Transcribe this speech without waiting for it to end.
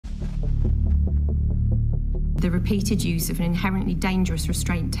the repeated use of an inherently dangerous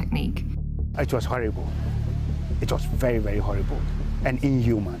restraint technique. It was horrible. It was very, very horrible and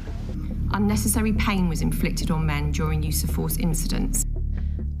inhuman. Unnecessary pain was inflicted on men during use of force incidents.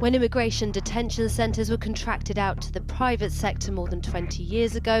 When immigration detention centres were contracted out to the private sector more than 20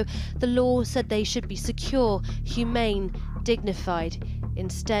 years ago, the law said they should be secure, humane, dignified.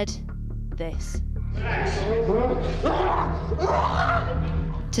 Instead, this.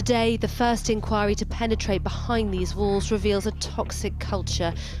 Today, the first inquiry to penetrate behind these walls reveals a toxic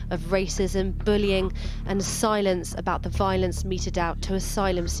culture of racism, bullying and silence about the violence meted out to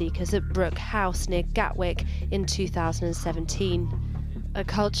asylum seekers at Brooke House near Gatwick in 2017. A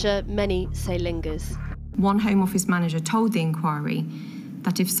culture many say lingers. One Home Office manager told the inquiry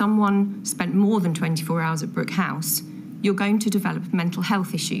that if someone spent more than 24 hours at Brooke House, you're going to develop mental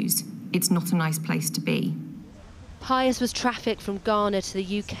health issues. It's not a nice place to be. Pius was trafficked from Ghana to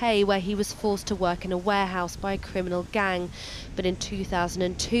the UK, where he was forced to work in a warehouse by a criminal gang. But in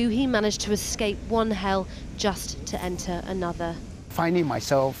 2002, he managed to escape one hell just to enter another. Finding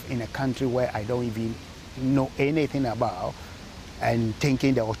myself in a country where I don't even know anything about and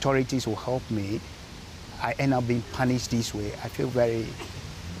thinking the authorities will help me, I end up being punished this way. I feel very,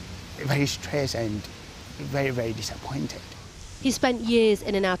 very stressed and very, very disappointed. He spent years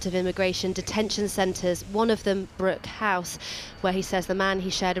in and out of immigration detention centres, one of them Brooke House, where he says the man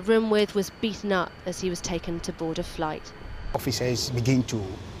he shared a room with was beaten up as he was taken to board a flight. Officers begin to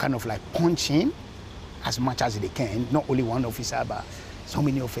kind of like punch in as much as they can, not only one officer, but so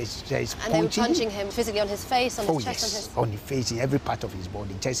many officers punching. And they were punching him physically on his face, on his chest, yes, on his face, in every part of his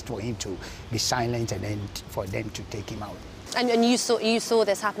body, just for him to be silent and then for them to take him out. And you saw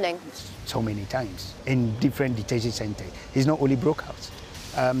this happening? So many times in different detention centres. It's not only Brooke House.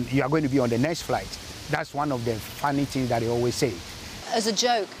 You are going to be on the next flight. That's one of the funny things that they always say. As a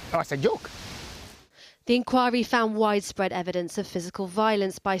joke? Oh, as a joke. The inquiry found widespread evidence of physical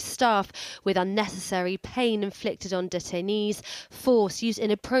violence by staff, with unnecessary pain inflicted on detainees, force used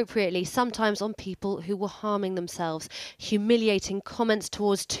inappropriately, sometimes on people who were harming themselves, humiliating comments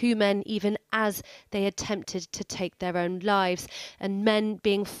towards two men even as they attempted to take their own lives, and men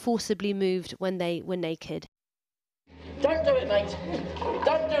being forcibly moved when they were naked. Don't do it, mate.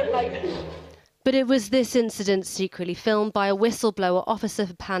 Don't do it, mate. But it was this incident, secretly filmed by a whistleblower officer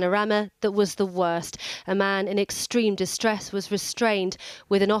for Panorama, that was the worst. A man in extreme distress was restrained,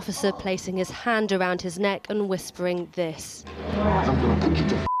 with an officer placing his hand around his neck and whispering this.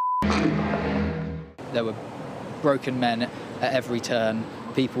 There were broken men at every turn,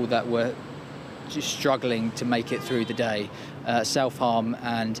 people that were just struggling to make it through the day. Self-harm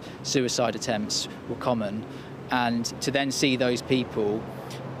and suicide attempts were common. And to then see those people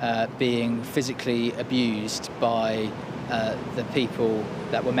being physically abused by the people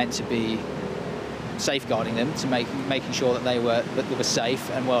that were meant to be safeguarding them, to making sure that they were safe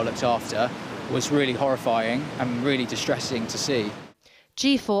and well looked after, was really horrifying and really distressing to see.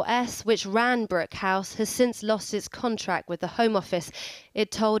 G4S, which ran Brooke House, has since lost its contract with the Home Office.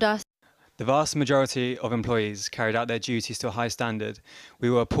 It told us, "The vast majority of employees carried out their duties to a high standard. We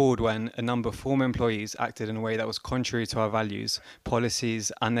were appalled when a number of former employees acted in a way that was contrary to our values,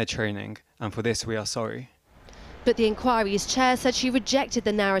 policies and their training, and for this we are sorry." But the inquiry's chair said she rejected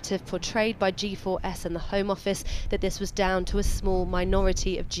the narrative portrayed by G4S and the Home Office that this was down to a small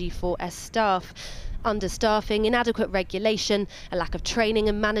minority of G4S staff. Understaffing, inadequate regulation, a lack of training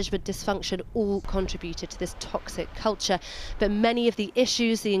and management dysfunction all contributed to this toxic culture. But many of the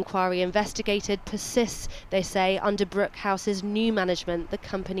issues the inquiry investigated persist, they say, under Brooke House's new management, the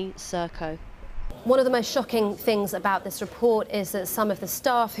company Serco. One of the most shocking things about this report is that some of the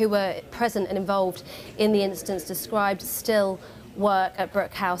staff who were present and involved in the instance described still work at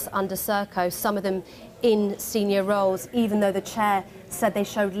Brooke House under Serco, some of them in senior roles, even though the chair said they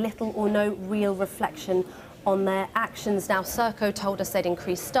showed little or no real reflection on their actions. Now, Serco told us they'd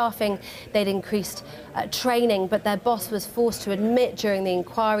increased staffing, they'd increased training, but their boss was forced to admit during the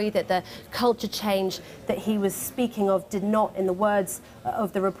inquiry that the culture change that he was speaking of did not, in the words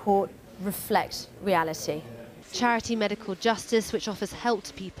of the report, reflect reality. Charity Medical Justice, which offers help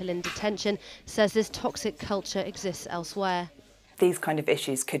to people in detention, says this toxic culture exists elsewhere. These kind of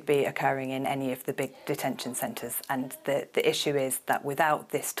issues could be occurring in any of the big detention centres, and the issue is that without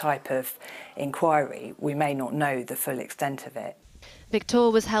this type of inquiry, we may not know the full extent of it.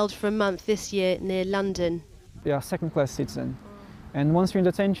 Victor was held for a month this year near London. They are second-class citizens, and once you're in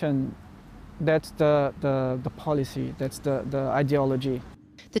detention, that's the policy, that's the ideology.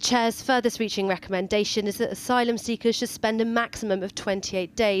 The Chair's furthest reaching recommendation is that asylum seekers should spend a maximum of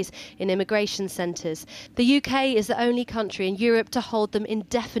 28 days in immigration centres. The UK is the only country in Europe to hold them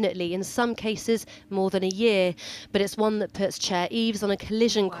indefinitely, in some cases more than a year. But it's one that puts Chair Eaves on a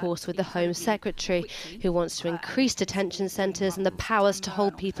collision course with the Home Secretary, who wants to increase detention centres and the powers to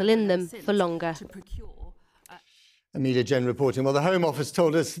hold people in them for longer. Amelia Jen reporting. Well, the Home Office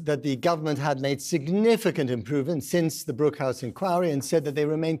told us that the government had made significant improvements since the Brooke House inquiry and said that they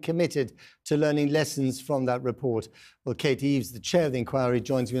remain committed to learning lessons from that report. Well, Kate Eaves, the chair of the inquiry,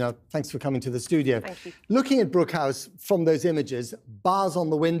 joins me now. Thanks for coming to the studio. Thank you. Looking at Brooke House from those images, bars on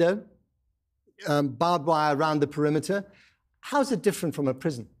the window, barbed wire around the perimeter. How's it different from a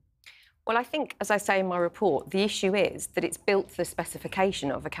prison? Well, I think, as I say in my report, the issue is that it's built to the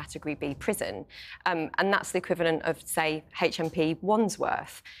specification of a Category B prison, and that's the equivalent of, say, HMP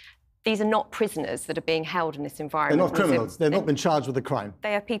Wandsworth. These are not prisoners that are being held in this environment. They're not criminals. They've not been charged with a crime.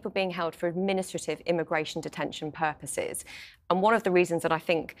 They are people being held for administrative immigration detention purposes. And one of the reasons that I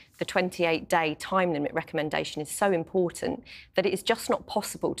think the 28-day time limit recommendation is so important, that it is just not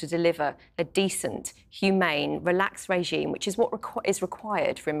possible to deliver a decent, humane, relaxed regime, which is what is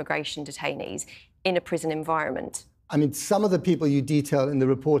required for immigration detainees in a prison environment. I mean, some of the people you detail in the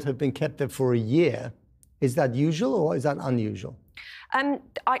report have been kept there for a year. Is that usual or is that unusual?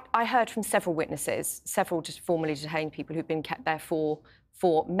 I heard from several witnesses, several just formerly detained people who've been kept there for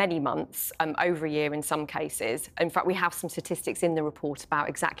many months, over a year in some cases. In fact, we have some statistics in the report about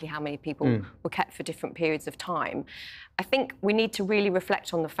exactly how many people were kept for different periods of time. I think we need to really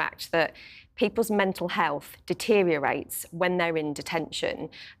reflect on the fact that people's mental health deteriorates when they're in detention.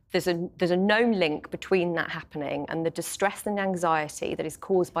 There's a known link between that happening and the distress and anxiety that is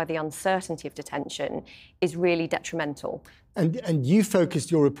caused by the uncertainty of detention is really detrimental. And you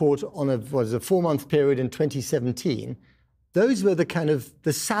focused your report on a 4-month period in 2017. Those were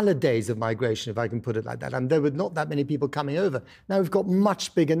the salad days of migration, if I can put it like that. And there were not that many people coming over. Now we've got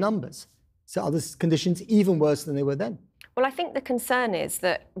much bigger numbers. So are the conditions even worse than they were then? Well, I think the concern is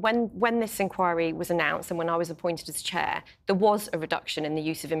that when this inquiry was announced and when I was appointed as chair, there was a reduction in the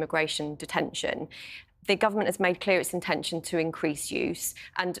use of immigration detention. The government has made clear its intention to increase use,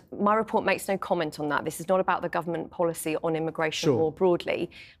 and my report makes no comment on that. This is not about the government policy on immigration more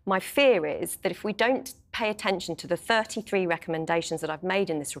broadly. My fear is that if we don't pay attention to the 33 recommendations that I've made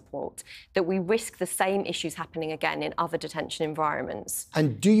in this report, that we risk the same issues happening again in other detention environments.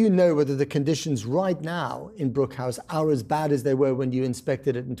 And do you know whether the conditions right now in Brooke House are as bad as they were when you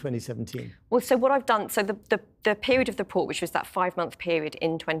inspected it in 2017? Well, so what I've done, so the period of the report, which was that 5-month period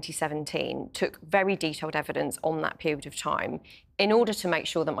in 2017, took very detailed evidence on that period of time. In order to make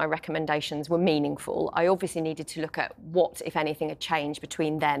sure that my recommendations were meaningful, I obviously needed to look at what, if anything, had changed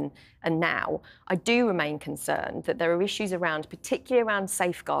between then and now. I do remain concerned that there are issues around, particularly around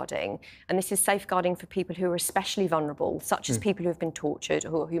safeguarding, and this is safeguarding for people who are especially vulnerable, such as people who have been tortured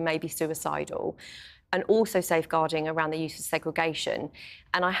or who may be suicidal, and also safeguarding around the use of segregation.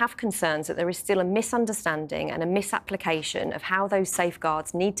 And I have concerns that there is still a misunderstanding and a misapplication of how those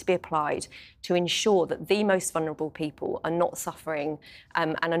safeguards need to be applied to ensure that the most vulnerable people are not suffering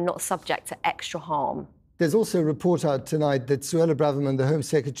and are not subject to extra harm. There's also a report out tonight that Suella Braverman, the Home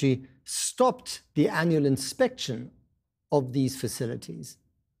Secretary, stopped the annual inspection of these facilities.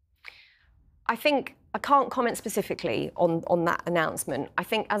 I think I can't comment specifically on that announcement. I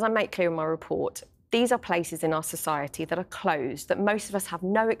think, as I make clear in my report, these are places in our society that are closed, that most of us have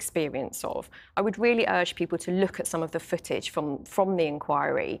no experience of. I would really urge people to look at some of the footage from the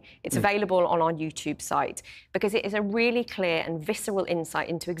inquiry. It's available on our YouTube site, because it is a really clear and visceral insight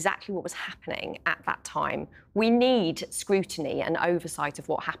into exactly what was happening at that time. We need scrutiny and oversight of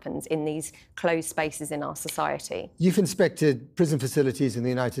what happens in these closed spaces in our society. You've inspected prison facilities in the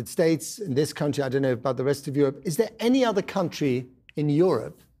United States, in this country, I don't know about the rest of Europe. Is there any other country in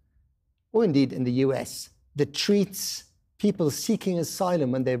Europe, or indeed in the US, that treats people seeking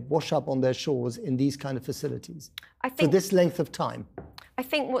asylum when they wash up on their shores in these kind of facilities for this length of time? I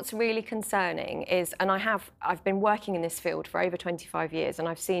think what's really concerning is, and I've been working in this field for over 25 years, and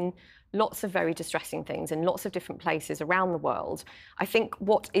I've seen lots of very distressing things in lots of different places around the world. I think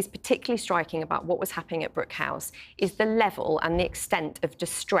what is particularly striking about what was happening at Brooke House is the level and the extent of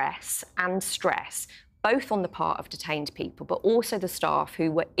distress and stress, both on the part of detained people, but also the staff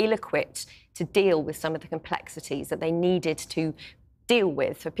who were ill-equipped to deal with some of the complexities that they needed to deal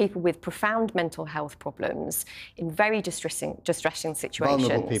with for people with profound mental health problems in very distressing situations.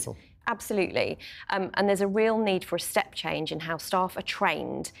 Vulnerable people. Absolutely. And there's a real need for a step change in how staff are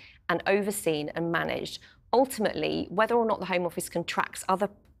trained and overseen and managed. Ultimately, whether or not the Home Office contracts other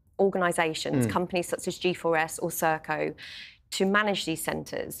organisations, companies such as G4S or Serco, to manage these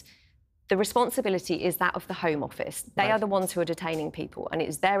centres, the responsibility is that of the Home Office. They are the ones who are detaining people, and it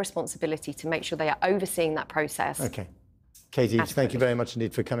is their responsibility to make sure they are overseeing that process. Okay. Katie, thank you very much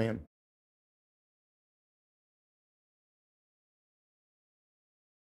indeed for coming in.